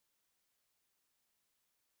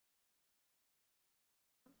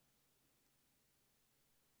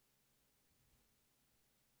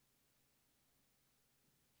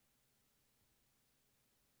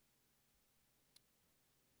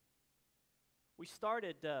We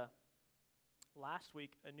started last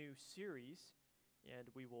week a new series, and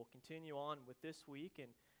we will continue on with this week,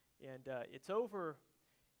 and it's over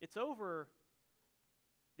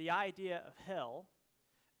the idea of hell.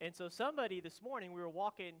 And so somebody this morning, we were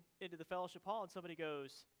walking into the fellowship hall, and somebody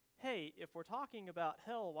goes, "Hey, if we're talking about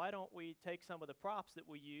hell, why don't we take some of the props that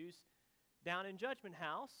we use down in Judgment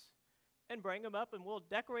House and bring them up, and we'll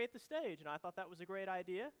decorate the stage?" And I thought that was a great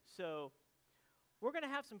idea. So we're going to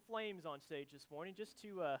have some flames on stage this morning just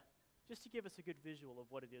to give us a good visual of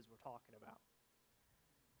what it is we're talking about.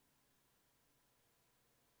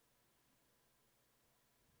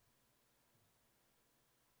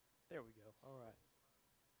 There we go. All right.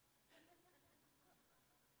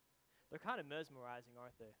 They're kind of mesmerizing,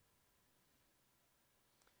 aren't they?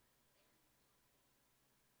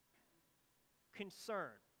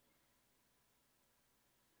 Concern.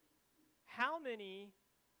 How many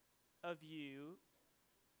of you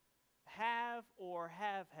have or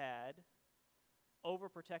have had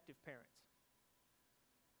overprotective parents?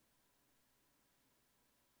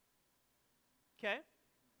 Okay.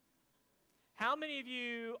 How many of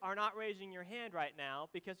you are not raising your hand right now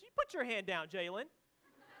because you put your hand down, Jalen?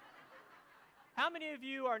 How many of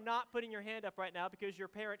you are not putting your hand up right now because your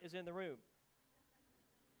parent is in the room?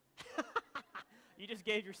 You just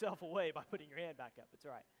gave yourself away by putting your hand back up. It's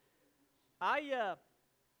all right.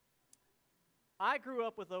 I grew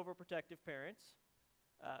up with overprotective parents.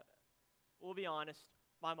 We'll be honest,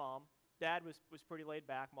 my mom. Dad was pretty laid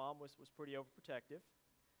back. Mom was pretty overprotective.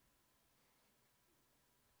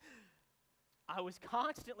 I was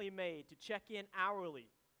constantly made to check in hourly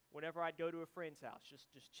whenever I'd go to a friend's house.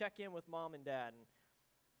 Just check in with Mom and Dad. And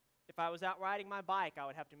if I was out riding my bike, I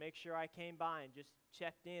would have to make sure I came by and just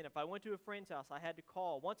checked in. If I went to a friend's house, I had to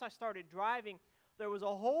call. Once I started driving, there was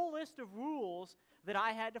a whole list of rules that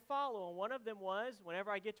I had to follow, and one of them was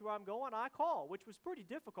whenever I get to where I'm going, I call, which was pretty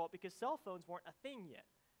difficult because cell phones weren't a thing yet.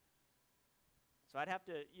 So I'd have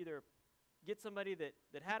to either get somebody that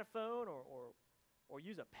had a phone or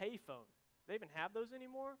use a pay phone. Do they even have those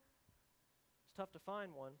anymore? It's tough to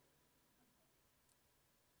find one.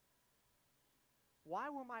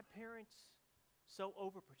 Why were my parents so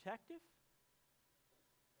overprotective?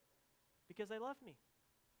 Because they loved me.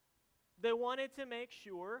 They wanted to make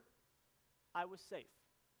sure I was safe.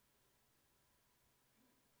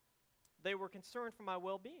 They were concerned for my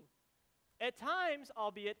well-being. At times,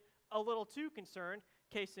 albeit a little too concerned,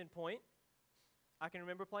 case in point, I can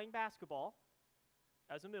remember playing basketball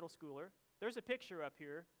as a middle schooler. There's a picture up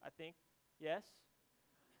here, I think. Yes?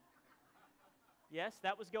 Yes,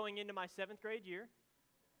 that was going into my 7th grade year.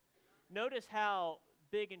 Notice how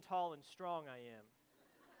big and tall and strong I am.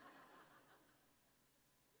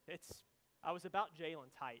 I was about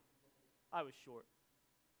Jalen's height. I was short.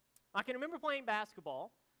 I can remember playing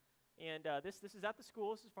basketball, and this is at the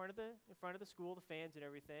school. This is in front of the school, the fans and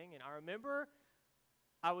everything. And I remember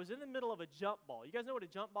I was in the middle of a jump ball. You guys know what a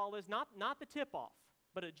jump ball is? Not the tip-off,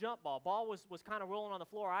 but a jump ball. Ball was kind of rolling on the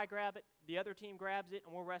floor. I grab it, the other team grabs it,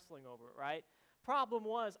 and we're wrestling over it, right? Problem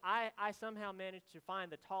was, I somehow managed to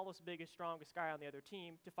find the tallest, biggest, strongest guy on the other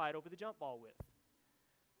team to fight over the jump ball with.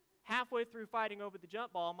 Halfway through fighting over the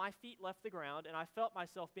jump ball, my feet left the ground, and I felt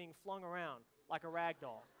myself being flung around like a rag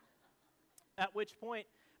doll. At which point,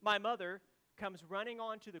 my mother comes running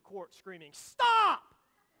onto the court screaming, "Stop!"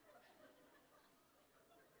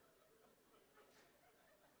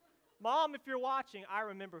 Mom, if you're watching, I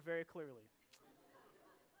remember very clearly.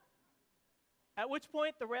 At which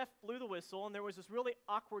point, the ref blew the whistle, and there was this really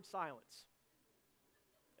awkward silence.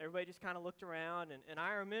 Everybody just kind of looked around, and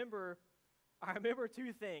I remember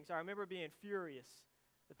two things. I remember being furious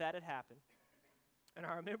that had happened. And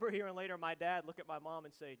I remember hearing later my dad look at my mom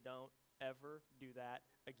and say, "Don't ever do that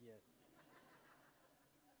again."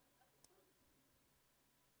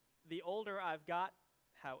 The older I've got,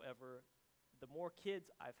 however, the more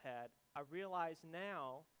kids I've had, I realize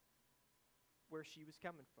now where she was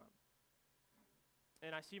coming from.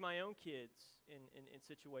 And I see my own kids in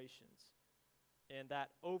situations, and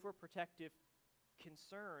that overprotective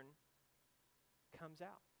concern comes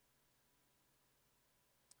out.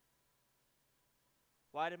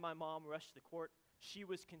 Why did my mom rush to the court? She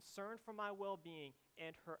was concerned for my well-being,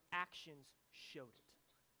 and her actions showed it.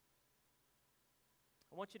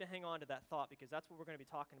 I want you to hang on to that thought because that's what we're going to be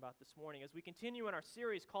talking about this morning as we continue in our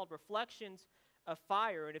series called Reflections of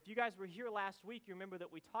Fire. And if you guys were here last week, you remember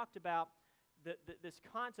that we talked about this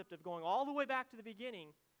concept of going all the way back to the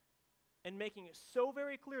beginning and making it so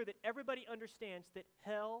very clear that everybody understands that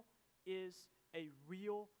hell is a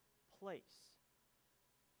real place.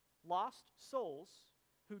 Lost souls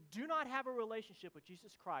who do not have a relationship with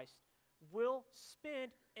Jesus Christ will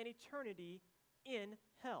spend an eternity in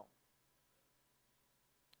hell.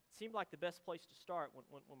 It seemed like the best place to start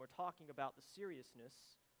when we're talking about the seriousness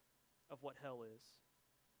of what hell is.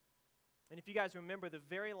 And if you guys remember, the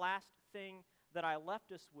very last thing that I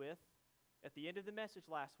left us with at the end of the message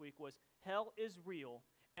last week was hell is real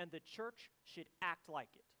and the church should act like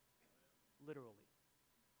it. Literally.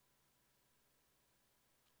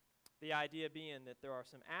 The idea being that there are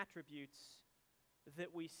some attributes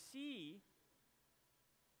that we see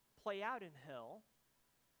play out in hell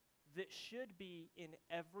that should be in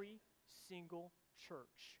every single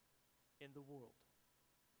church in the world.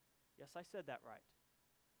 Yes, I said that right.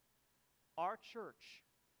 Our church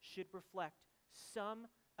should reflect some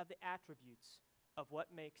of the attributes of what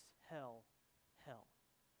makes hell, hell.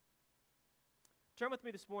 Turn with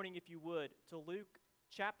me this morning, if you would, to Luke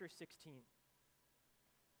chapter 16.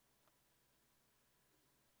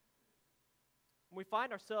 We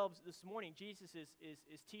find ourselves this morning, Jesus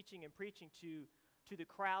is teaching and preaching to the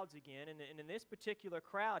crowds again. And in this particular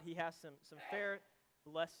crowd, he has some fair,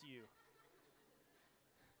 bless you.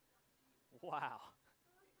 Wow.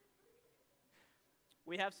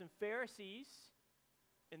 We have some Pharisees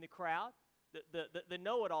in the crowd, the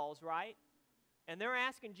know-it-alls, right? And they're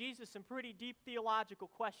asking Jesus some pretty deep theological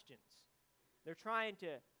questions. They're trying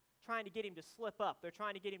to get him to slip up. They're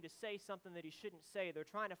trying to get him to say something that he shouldn't say. They're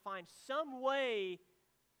trying to find some way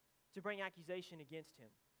to bring accusation against him.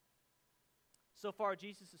 So far,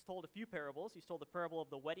 Jesus has told a few parables. He's told the parable of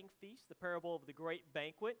the wedding feast, the parable of the great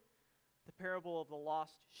banquet, the parable of the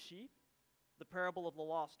lost sheep, the parable of the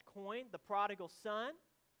lost coin, the prodigal son,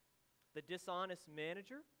 the dishonest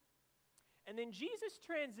manager. And then Jesus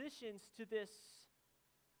transitions to this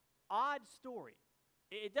odd story.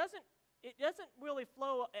 It doesn't really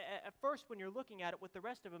flow at first when you're looking at it with the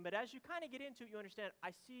rest of them, but as you kind of get into it, you understand,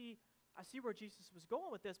 I see where Jesus was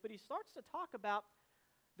going with this, but he starts to talk about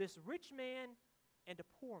this rich man and a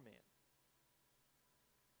poor man.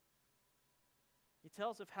 He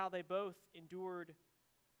tells of how they both endured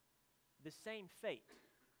the same fate.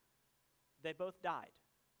 They both died.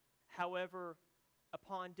 However,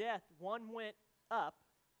 upon death, one went up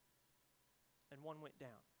and one went down.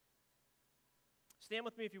 Stand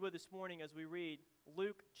with me, if you would, this morning as we read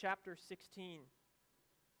Luke chapter 16,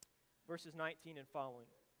 verses 19 and following.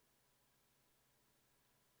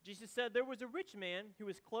 Jesus said, "There was a rich man who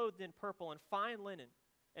was clothed in purple and fine linen,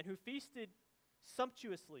 and who feasted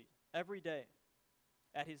sumptuously every day.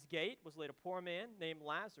 At his gate was laid a poor man named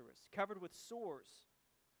Lazarus, covered with sores,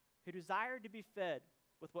 who desired to be fed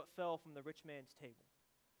with what fell from the rich man's table.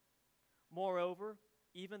 Moreover,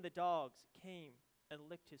 even the dogs came and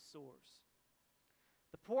licked his sores.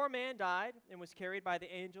 The poor man died and was carried by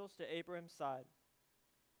the angels to Abraham's side.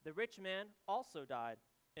 The rich man also died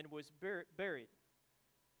and was buried.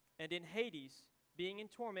 And in Hades, being in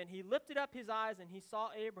torment, he lifted up his eyes and he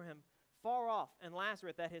saw Abraham far off and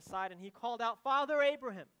Lazarus at his side. And he called out, 'Father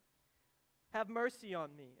Abraham, have mercy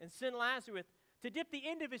on me, and send Lazarus to dip the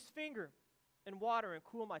end of his finger in water and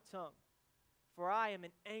cool my tongue, for I am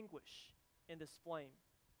in anguish in this flame.'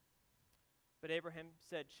 But Abraham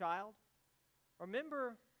said, 'Child,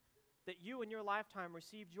 remember that you in your lifetime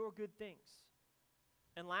received your good things,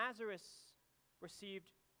 and Lazarus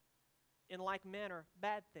received in like manner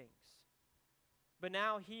bad things. But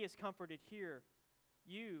now he is comforted here,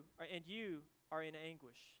 you are in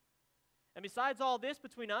anguish. And besides all this,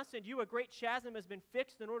 between us and you a great chasm has been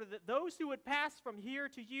fixed, in order that those who would pass from here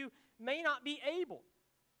to you may not be able,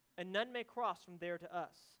 and none may cross from there to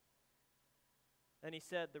us.' Then he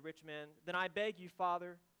said, the rich man, 'Then I beg you,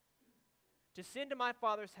 Father, to send to my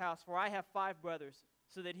father's house, for I have 5 brothers,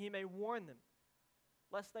 so that he may warn them,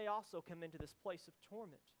 lest they also come into this place of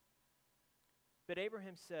torment.' But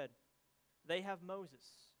Abraham said, 'They have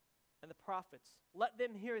Moses and the prophets. Let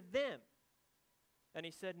them hear them.' And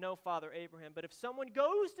he said, 'No, Father Abraham, but if someone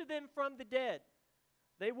goes to them from the dead,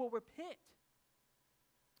 they will repent.'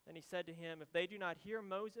 And he said to him, 'If they do not hear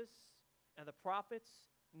Moses and the prophets,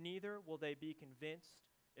 neither will they be convinced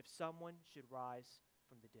if someone should rise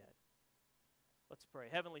from the dead.'" Let's pray.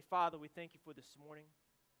 Heavenly Father, we thank you for this morning.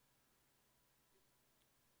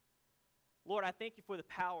 Lord, I thank you for the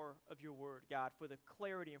power of your word, God, for the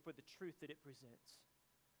clarity and for the truth that it presents.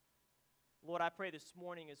 Lord, I pray this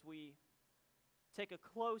morning as we take a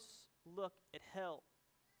close look at hell,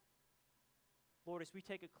 Lord, as we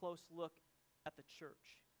take a close look at the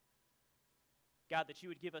church, God, that you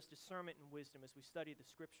would give us discernment and wisdom as we study the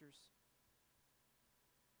scriptures.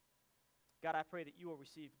 God, I pray that you will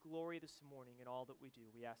receive glory this morning in all that we do.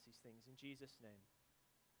 We ask these things in Jesus' name.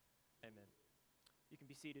 Amen. You can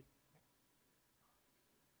be seated.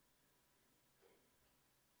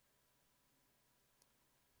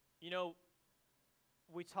 You know,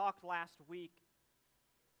 we talked last week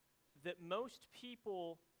that most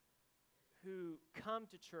people who come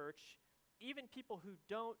to church, even people who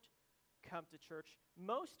don't come to church,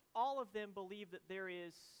 most all of them believe that there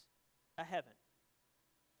is a heaven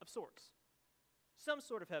of sorts. Some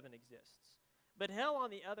sort of heaven exists. But hell, on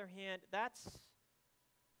the other hand, that's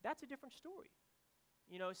a different story.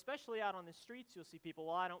 You know, especially out on the streets, you'll see people,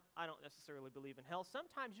 well, I don't necessarily believe in hell.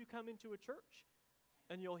 Sometimes you come into a church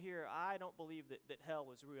and you'll hear, I don't believe that hell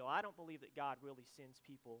is real. I don't believe that God really sends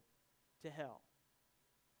people to hell.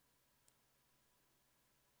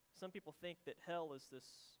 Some people think that hell is this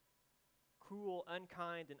cruel,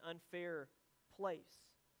 unkind, and unfair place.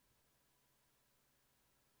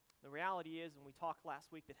 The reality is, and we talked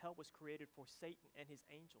last week, that hell was created for Satan and his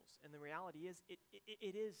angels. And the reality is,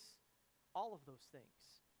 it is all of those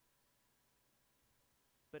things.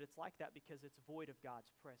 But it's like that because it's void of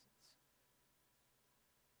God's presence.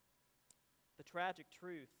 The tragic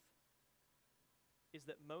truth is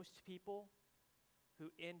that most people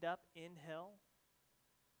who end up in hell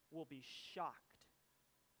will be shocked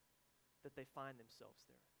that they find themselves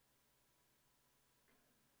there.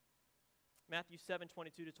 Matthew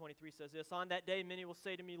 7:22-23 says this, On that day many will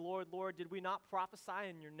say to me, Lord, Lord, did we not prophesy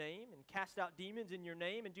in your name and cast out demons in your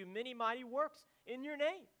name and do many mighty works in your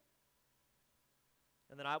name?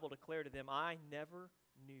 And then I will declare to them, I never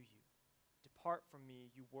knew you. Depart from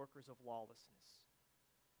me, you workers of lawlessness.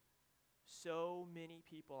 So many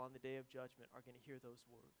people on the day of judgment are going to hear those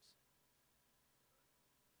words.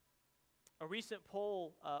 A recent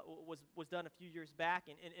poll was done a few years back,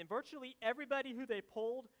 and virtually everybody who they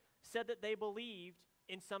polled said that they believed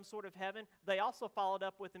in some sort of heaven. They also followed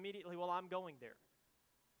up with immediately, well, I'm going there.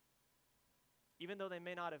 Even though they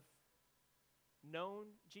may not have known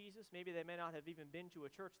Jesus, maybe they may not have even been to a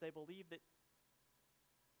church, they believe that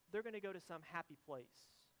they're going to go to some happy place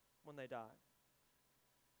when they die.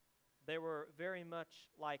 They were very much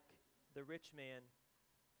like the rich man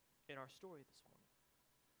in our story this morning.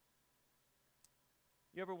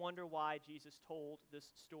 You ever wonder why Jesus told this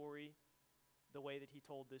story the way that he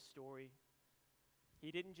told this story?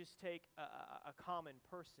 He didn't just take a common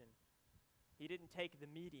person. He didn't take the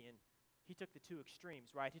median. He took the two extremes,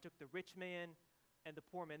 right? He took the rich man and the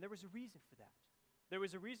poor man. There was a reason for that. There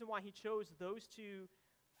was a reason why he chose those two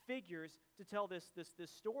figures to tell this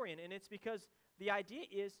story. And it's because the idea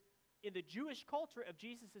is, in the Jewish culture of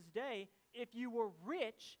Jesus' day, if you were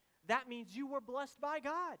rich, that means you were blessed by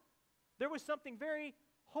God. There was something very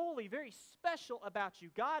holy, very special about you.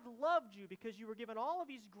 God loved you because you were given all of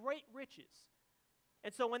these great riches.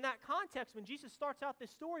 And so in that context, when Jesus starts out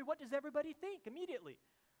this story, what does everybody think immediately?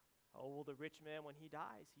 Oh, well, the rich man, when he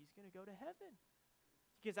dies, he's going to go to heaven.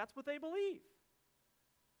 Because that's what they believe.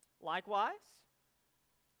 Likewise,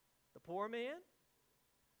 the poor man,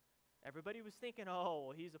 everybody was thinking, oh,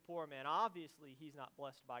 well, he's a poor man. Obviously, he's not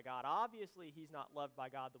blessed by God. Obviously, he's not loved by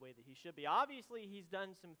God the way that he should be. Obviously, he's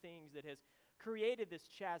done some things that has created this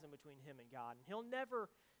chasm between him and God, and he'll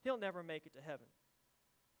never make it to heaven.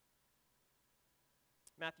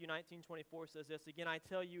 Matthew 19:24 says this, Again, I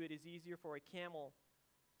tell you, it is easier for a camel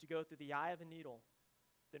to go through the eye of a needle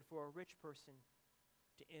than for a rich person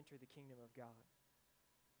to enter the kingdom of God.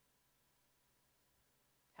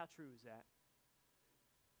 How true is that?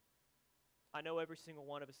 I know every single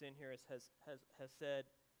one of us in here has said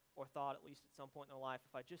or thought, at least at some point in their life,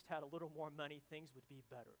 if I just had a little more money, things would be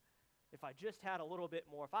better. If I just had a little bit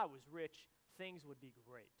more, if I was rich, things would be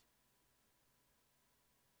great.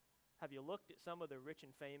 Have you looked at some of the rich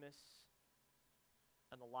and famous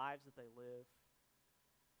and the lives that they live?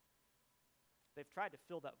 They've tried to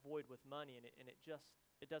fill that void with money, and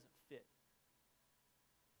it doesn't fit.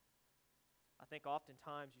 I think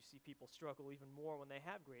oftentimes you see people struggle even more when they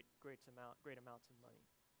have great amounts of money.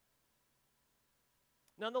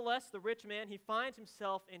 Nonetheless, the rich man, he finds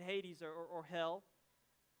himself in Hades or hell.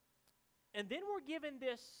 And then we're given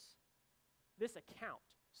this account,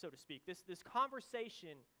 so to speak, this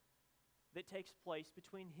conversation that takes place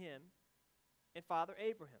between him and Father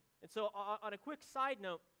Abraham. And so on a quick side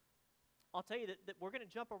note, I'll tell you that we're going to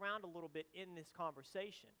jump around a little bit in this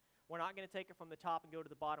conversation. We're not going to take it from the top and go to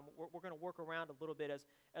the bottom. We're going to work around a little bit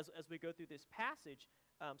as we go through this passage.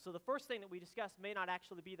 So the first thing that we discuss may not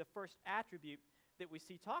actually be the first attribute that we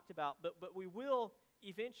see talked about, but we will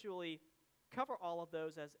eventually cover all of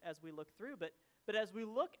those as we look through. But as we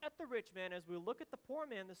look at the rich man, as we look at the poor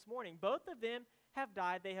man this morning, both of them have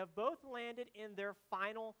died. They have both landed in their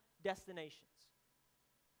final destinations.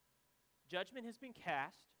 Judgment has been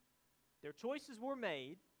cast. Their choices were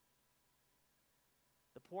made.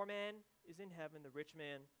 The poor man is in heaven, the rich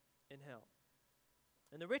man in hell.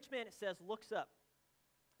 And the rich man, it says, looks up.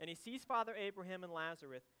 and he sees Father Abraham and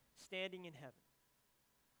Lazarus standing in heaven.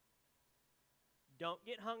 Don't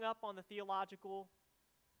get hung up on the theological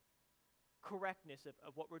correctness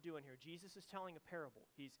of what we're doing here. Jesus is telling a parable.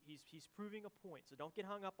 He's proving a point, so don't get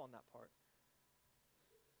hung up on that part.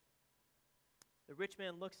 The rich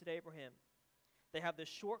man looks at Abraham. They have this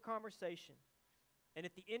short conversation. And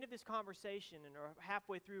at the end of this conversation, or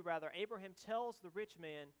halfway through rather, Abraham tells the rich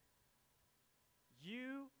man,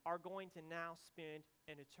 you are going to now spend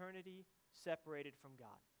an eternity separated from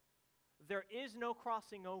God. There is no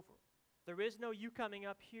crossing over. There is no you coming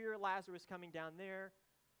up here, Lazarus coming down there.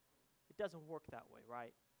 It doesn't work that way,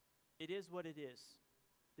 right? It is what it is.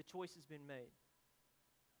 The choice has been made.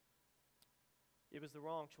 It was the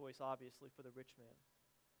wrong choice, obviously, for the rich man.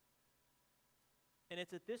 And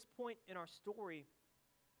it's at this point in our story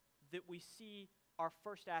that we see our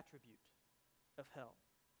first attribute of hell.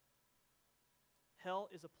 Hell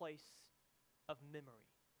is a place of memory.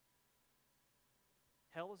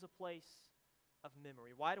 Hell is a place of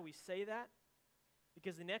memory. Why do we say that?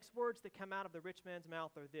 Because the next words that come out of the rich man's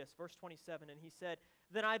mouth are this, verse 27, and he said,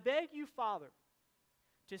 then I beg you, Father,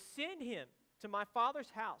 to send him to my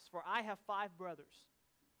father's house, for I have 5 brothers,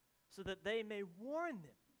 so that they may warn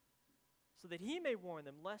them, so that he may warn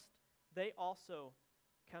them, lest they also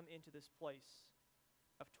come into this place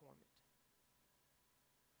of torment.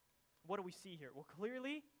 What do we see here? Well,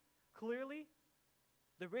 clearly,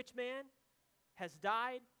 the rich man has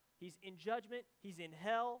died. He's in judgment. He's in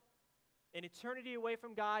hell, an eternity away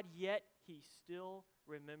from God, yet he still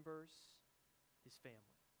remembers his family.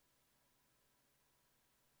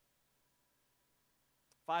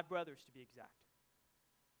 5 brothers, to be exact.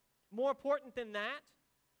 More important than that,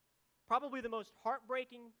 probably the most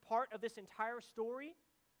heartbreaking part of this entire story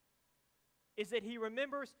is that he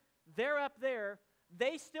remembers they're up there,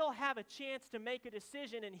 they still have a chance to make a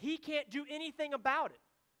decision, and he can't do anything about it.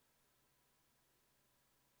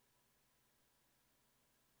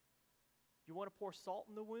 You want to pour salt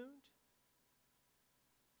in the wound?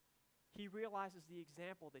 He realizes the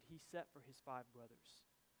example that he set for his 5 brothers.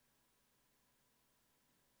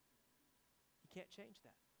 He can't change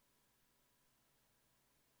that.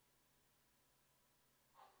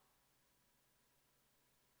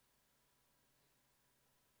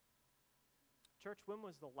 Church, when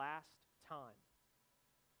was the last time?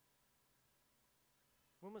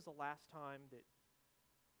 When was the last time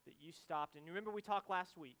that you stopped? And you remember we talked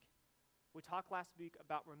last week. We talked last week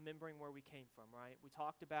about remembering where we came from, right? We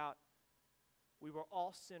talked about we were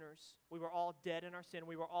all sinners. We were all dead in our sin.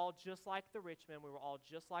 We were all just like the rich man. We were all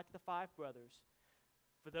just like the 5 brothers.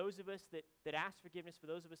 For those of us that asked forgiveness, for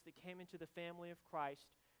those of us that came into the family of Christ,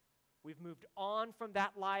 we've moved on from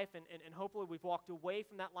that life, and hopefully we've walked away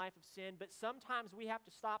from that life of sin. But sometimes we have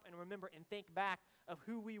to stop and remember and think back of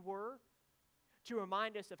who we were to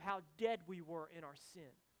remind us of how dead we were in our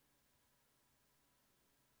sin.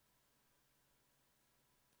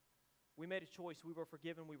 We made a choice. We were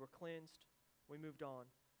forgiven. We were cleansed. We moved on.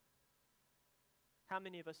 How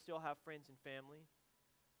many of us still have friends and family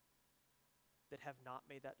that have not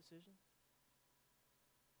made that decision?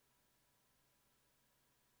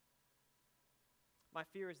 My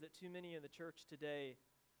fear is that too many in the church today,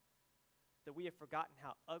 that we have forgotten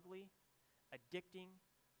how ugly, addicting,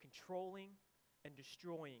 controlling, and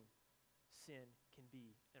destroying sin can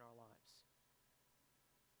be in our lives.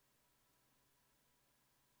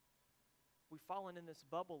 We've fallen in this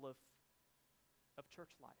bubble of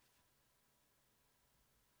church life.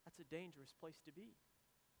 That's a dangerous place to be.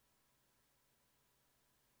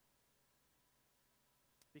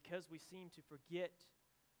 Because we seem to forget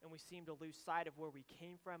and we seem to lose sight of where we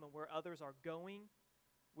came from and where others are going,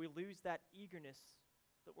 we lose that eagerness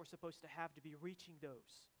that we're supposed to have to be reaching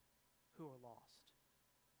those who are lost.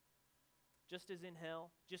 Just as in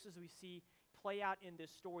hell, just as we see play out in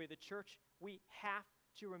this story, the church, we have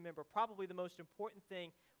to remember, probably the most important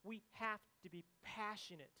thing, we have to be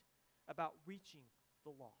passionate about reaching the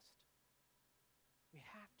lost. We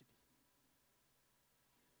have to be.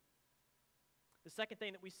 The second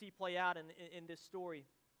thing that we see play out in this story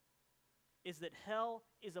is that hell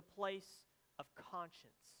is a place of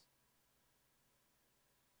conscience.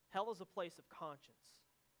 Hell is a place of conscience.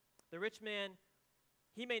 The rich man,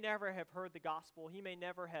 he may never have heard the gospel. He may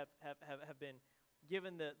never have been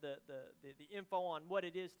given the info on what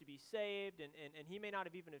it is to be saved, and he may not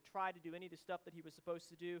have even have tried to do any of the stuff that he was supposed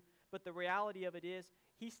to do, but the reality of it is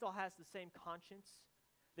he still has the same conscience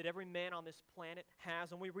that every man on this planet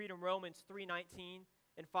has. And we read in Romans 3:19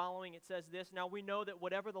 and following, it says this, now we know that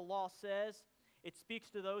whatever the law says, it speaks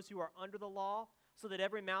to those who are under the law, so that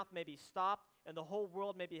every mouth may be stopped and the whole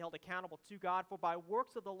world may be held accountable to God. For by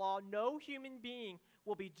works of the law, no human being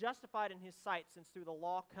will be justified in his sight, since through the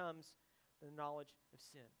law comes the knowledge of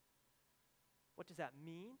sin. What does that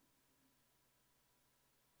mean?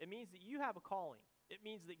 It means that you have a calling. It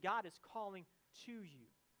means that God is calling to you.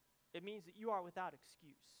 It means that you are without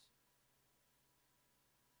excuse.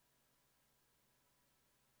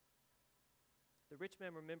 The rich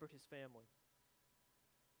man remembered his family.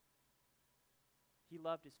 He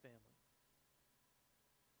loved his family.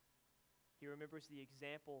 He remembers the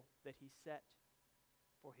example that he set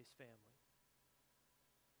for his family.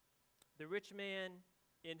 The rich man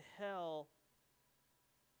in hell,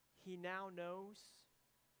 he now knows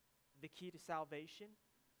the key to salvation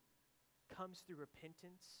comes through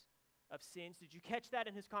repentance of sins. Did you catch that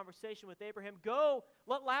in his conversation with Abraham? Go,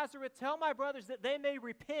 let Lazarus tell my brothers that they may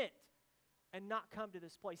repent and not come to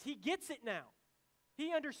this place. He gets it now.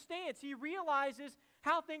 He understands. He realizes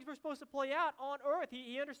how things were supposed to play out on earth.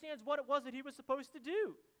 He understands what it was that he was supposed to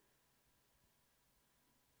do.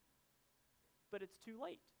 But it's too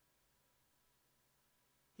late.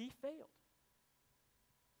 He failed.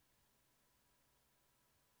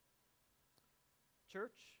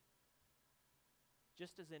 Church,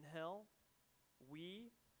 just as in hell,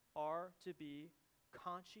 we are to be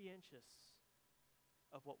conscientious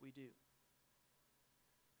of what we do.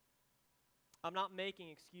 I'm not making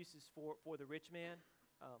excuses for the rich man,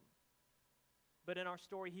 but in our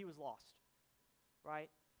story, he was lost, right?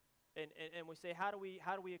 And we say, how do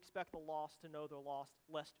we expect the lost to know they're lost,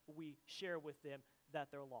 lest we share with them that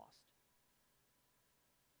they're lost?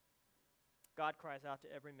 God cries out to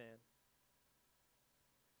every man.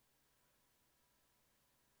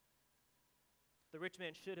 The rich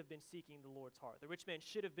man should have been seeking the Lord's heart. The rich man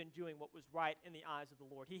should have been doing what was right in the eyes of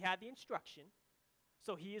the Lord. He had the instruction,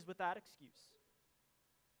 so he is without excuse.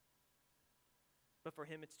 But for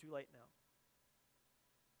him, it's too late now.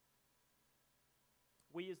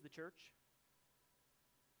 We as the church,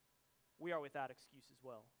 we are without excuse as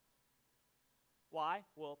well. Why?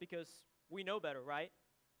 Well, because we know better, right?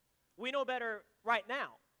 We know better right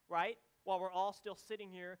now, right? While we're all still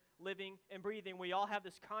sitting here, living and breathing, we all have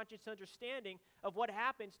this conscious understanding of what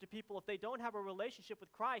happens to people if they don't have a relationship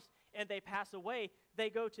with Christ and they pass away,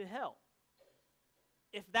 they go to hell.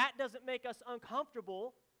 If that doesn't make us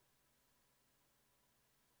uncomfortable,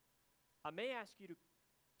 I may ask you to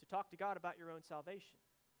talk to God about your own salvation,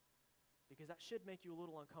 because that should make you a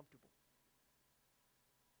little uncomfortable.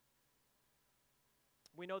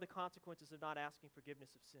 We know the consequences of not asking forgiveness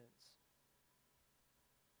of sins.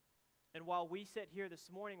 And while we sit here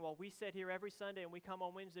this morning, while we sit here every Sunday and we come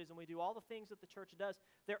on Wednesdays and we do all the things that the church does,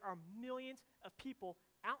 there are millions of people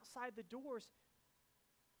outside the doors.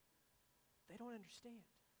 They don't understand.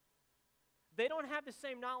 They don't have the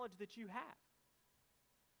same knowledge that you have.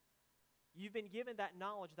 You've been given that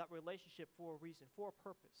knowledge, that relationship for a reason, for a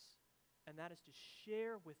purpose, and that is to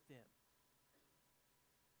share with them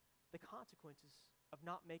the consequences of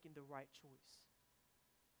not making the right choice.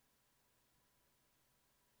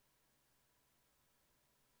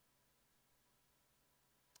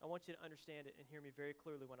 I want you to understand it and hear me very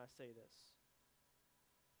clearly when I say this.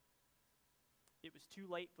 It was too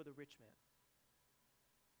late for the rich man.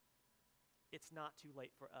 It's not too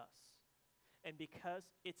late for us. And because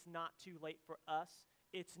it's not too late for us,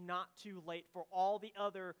 it's not too late for all the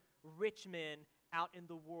other rich men out in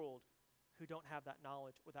the world who don't have that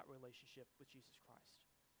knowledge or that relationship with Jesus Christ.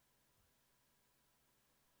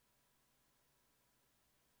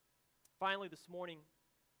 Finally, this morning,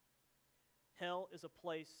 hell is a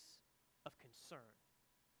place of concern.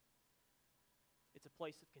 It's a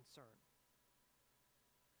place of concern.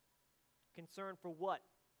 Concern for what?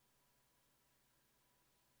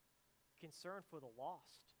 Concern for the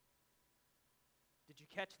lost. Did you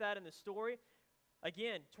catch that in the story?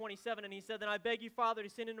 Again, 27, and he said, "Then I beg you, Father, to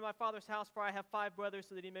send into my father's house, for I have 5 brothers,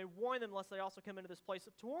 so that he may warn them, lest they also come into this place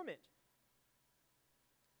of torment."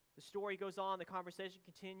 The story goes on, the conversation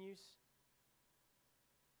continues.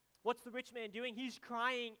 What's the rich man doing? He's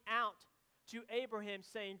crying out to Abraham,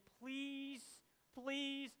 saying, "Please,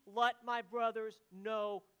 please let my brothers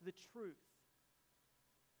know the truth."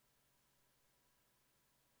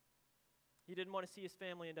 He didn't want to see his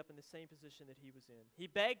family end up in the same position that he was in. He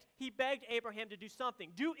begged Abraham to do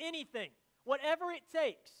something. Do anything, whatever it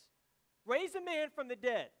takes. Raise a man from the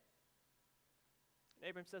dead. And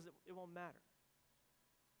Abraham says it won't matter.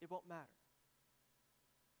 It won't matter.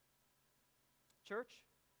 Church,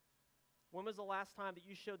 when was the last time that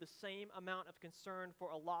you showed the same amount of concern for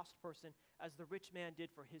a lost person as the rich man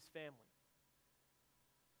did for his family?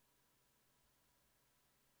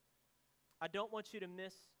 I don't want you to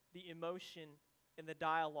miss the emotion in the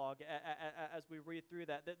dialogue as we read through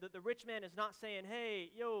that. The rich man is not saying,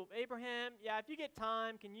 hey, yo, Abraham, yeah, if you get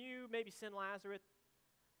time, can you maybe send Lazarus?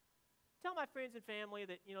 Tell my friends and family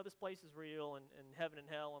that, this place is real and heaven and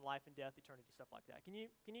hell and life and death, eternity, stuff like that. Can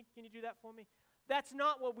you do that for me? That's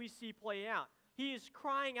not what we see play out. He is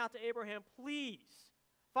crying out to Abraham, please,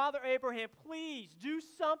 Father Abraham, please do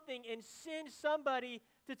something and send somebody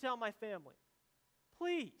to tell my family.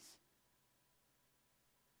 Please.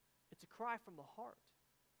 It's a cry from the heart.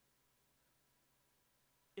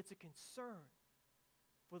 It's a concern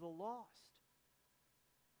for the lost.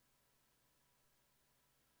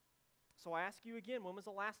 So I ask you again, when was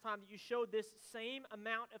the last time that you showed this same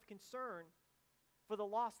amount of concern for the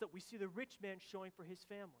lost that we see the rich man showing for his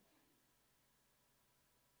family?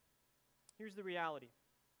 Here's the reality.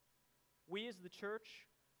 We as the church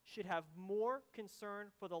should have more concern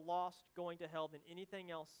for the lost going to hell than anything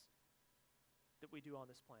else that we do on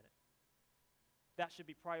this planet. That should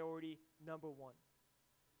be priority number one.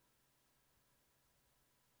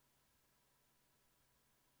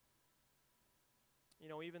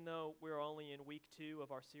 Even though we're only in week 2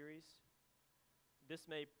 of our series, this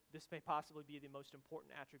may possibly be the most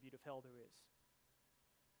important attribute of hell there is.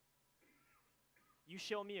 You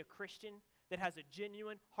show me a Christian that has a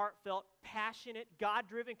genuine, heartfelt, passionate,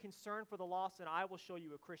 God-driven concern for the lost, and I will show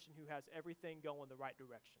you a Christian who has everything going the right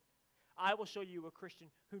direction. I will show you a Christian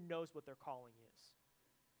who knows what their calling is.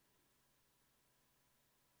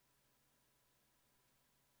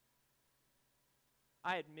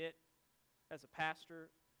 I admit, as a pastor,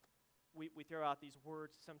 we throw out these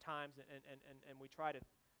words sometimes and we try to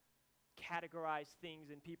categorize things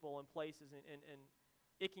and people and places, and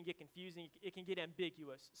it can get confusing, it can get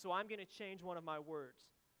ambiguous. So I'm going to change one of my words.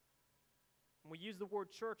 When we use the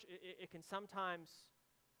word church, it can sometimes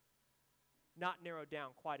not narrow down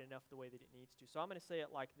quite enough the way that it needs to. So I'm going to say it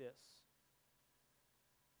like this.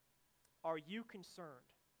 Are you concerned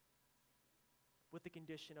with the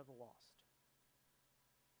condition of the lost?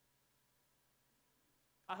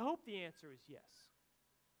 I hope the answer is yes.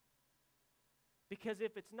 Because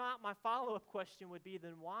if it's not, my follow-up question would be,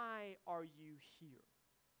 then why are you here?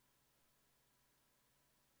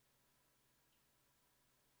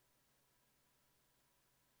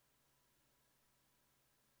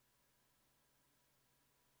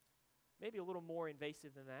 Maybe a little more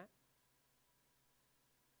invasive than that.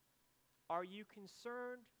 Are you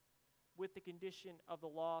concerned with the condition of the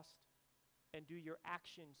lost, and do your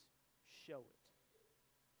actions show it?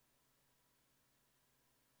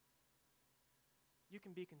 You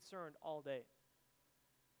can be concerned all day,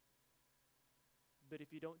 but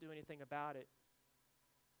if you don't do anything about it,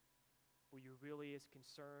 were you really as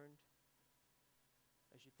concerned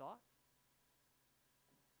as you thought?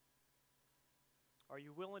 Are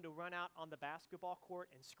you willing to run out on the basketball court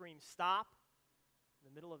and scream stop in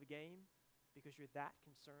the middle of a game because you're that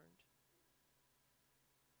concerned?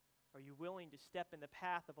 Are you willing to step in the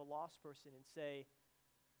path of a lost person and say,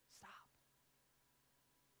 stop?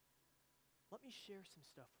 Let me share some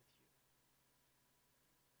stuff with you.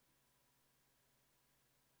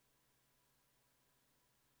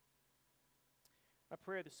 My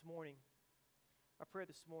prayer this morning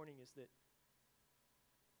is that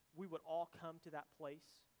we would all come to that place,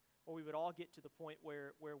 or we would all get to the point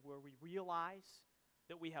where we realize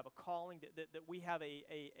that we have a calling, that we have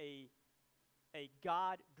a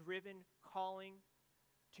God-driven calling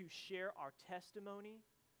to share our testimony,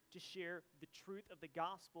 to share the truth of the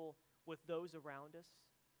gospel with those around us.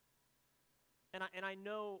 And I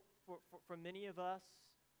know for many of us,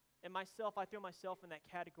 and myself, I throw myself in that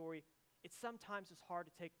category, it sometimes is hard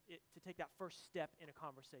to take that first step in a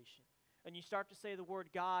conversation. And you start to say the word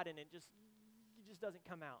God, and it just doesn't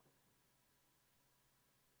come out.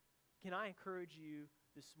 Can I encourage you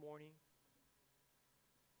this morning?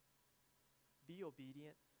 Be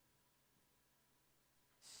obedient.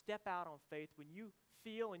 Step out on faith. When you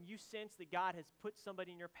feel and you sense that God has put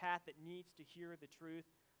somebody in your path that needs to hear the truth,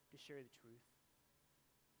 to share the truth.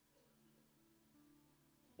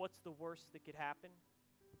 What's the worst that could happen?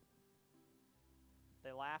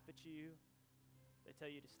 They laugh at you. They tell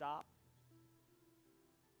you to stop.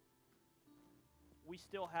 We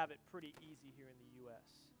still have it pretty easy here in the U.S.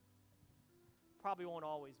 Probably won't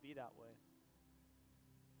always be that way.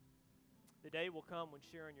 The day will come when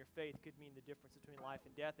sharing your faith could mean the difference between life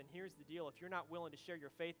and death. And here's the deal. If you're not willing to share your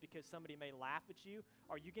faith because somebody may laugh at you,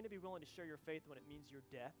 are you going to be willing to share your faith when it means your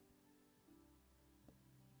death?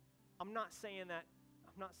 I'm not saying that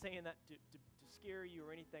to scare you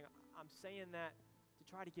or anything. I'm saying that to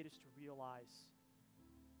try to get us to realize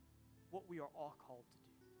what we are all called to do.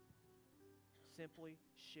 Simply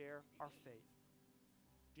share our faith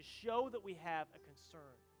Just show that we have a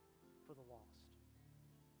concern for the lost.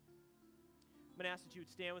 I'm going to ask that you would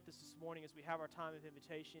stand with us this morning as we have our time of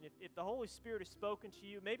invitation. If the Holy Spirit has spoken to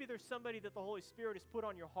you, maybe there's somebody that the Holy Spirit has put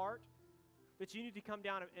on your heart that you need to come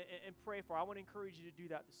down and pray for. I want to encourage you to do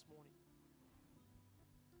that this morning.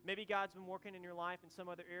 Maybe God's been working in your life in some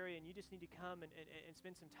other area and you just need to come and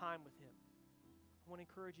spend some time with Him. I want to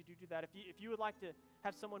encourage you to do that. If you would like to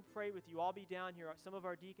have someone pray with you, I'll be down here. Some of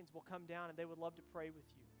our deacons will come down and they would love to pray with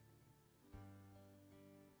you.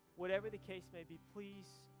 Whatever the case may be, please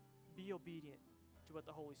be obedient to what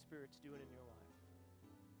the Holy Spirit's doing in your life.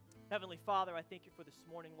 Heavenly Father, I thank you for this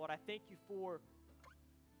morning. Lord, I thank you for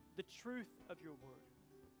the truth of your word.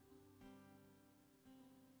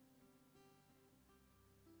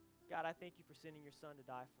 God, I thank you for sending your Son to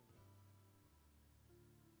die for me.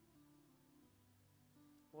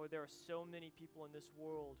 Lord, there are so many people in this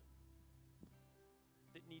world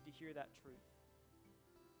that need to hear that truth.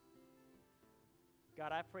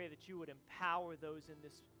 God, I pray that you would empower those in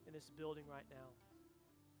this building right now.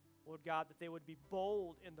 Lord God, that they would be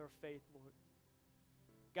bold in their faith, Lord.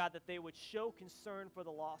 God, that they would show concern for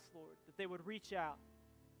the lost, Lord, that they would reach out.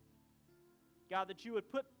 God, that you would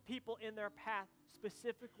put people in their path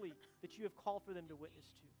specifically that you have called for them to witness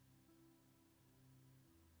to.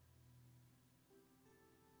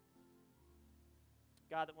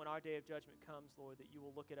 God, that when our day of judgment comes, Lord, that you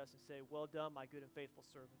will look at us and say, well done, my good and faithful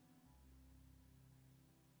servant.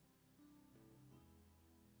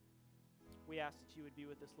 We ask that you would be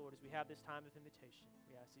with us, Lord, as we have this time of invitation.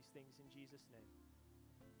 We ask these things in Jesus' name.